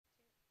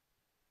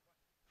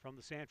From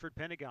the Sanford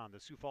Pentagon, the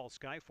Sioux Falls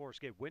Skyforce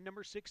get win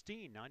number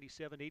 16,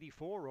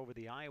 97-84 over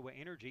the Iowa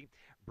Energy.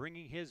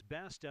 Bringing his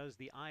best as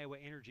the Iowa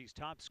Energy's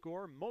top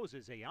scorer,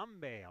 Moses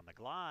Ehambe on the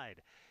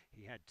glide.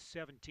 He had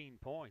 17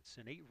 points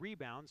and 8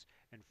 rebounds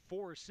and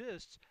 4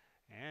 assists.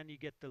 And you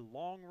get the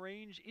long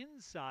range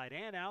inside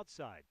and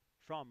outside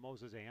from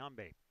Moses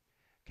Ehambe.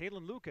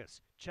 Kalen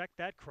Lucas checked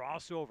that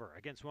crossover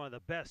against one of the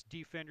best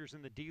defenders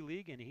in the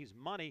D-League, and he's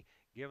money,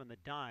 giving the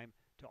dime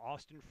to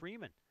Austin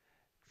Freeman.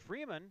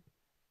 Freeman,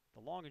 the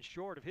long and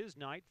short of his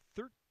night,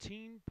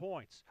 13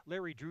 points.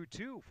 Larry drew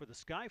 2 for the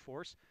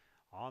Skyforce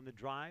on the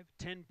drive,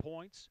 10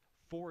 points,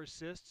 4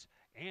 assists,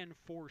 and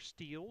 4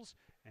 steals,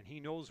 and he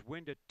knows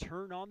when to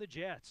turn on the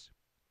Jets.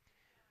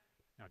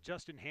 Now,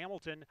 Justin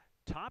Hamilton,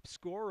 top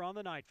scorer on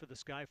the night for the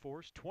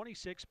Skyforce,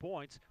 26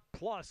 points,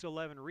 plus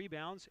 11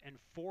 rebounds and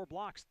 4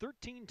 blocks.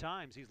 13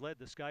 times he's led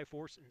the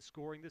Skyforce in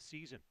scoring this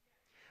season.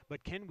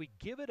 But can we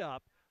give it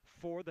up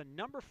for the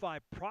number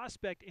 5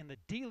 prospect in the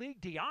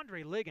D-League,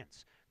 DeAndre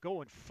Liggins,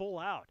 going full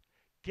out,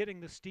 getting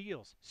the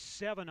steals,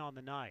 7 on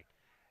the night,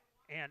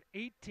 and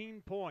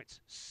 18 points,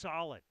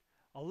 solid,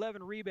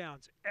 11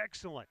 rebounds,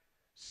 excellent,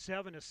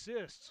 7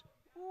 assists,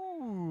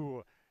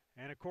 ooh,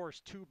 and of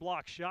course 2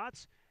 block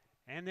shots.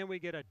 And then we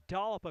get a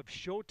dollop of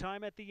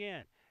showtime at the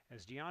end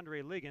as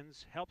DeAndre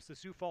Liggins helps the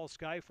Sioux Falls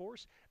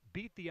Skyforce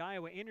beat the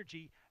Iowa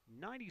Energy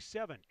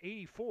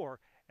 97-84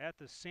 at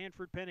the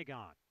Sanford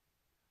Pentagon.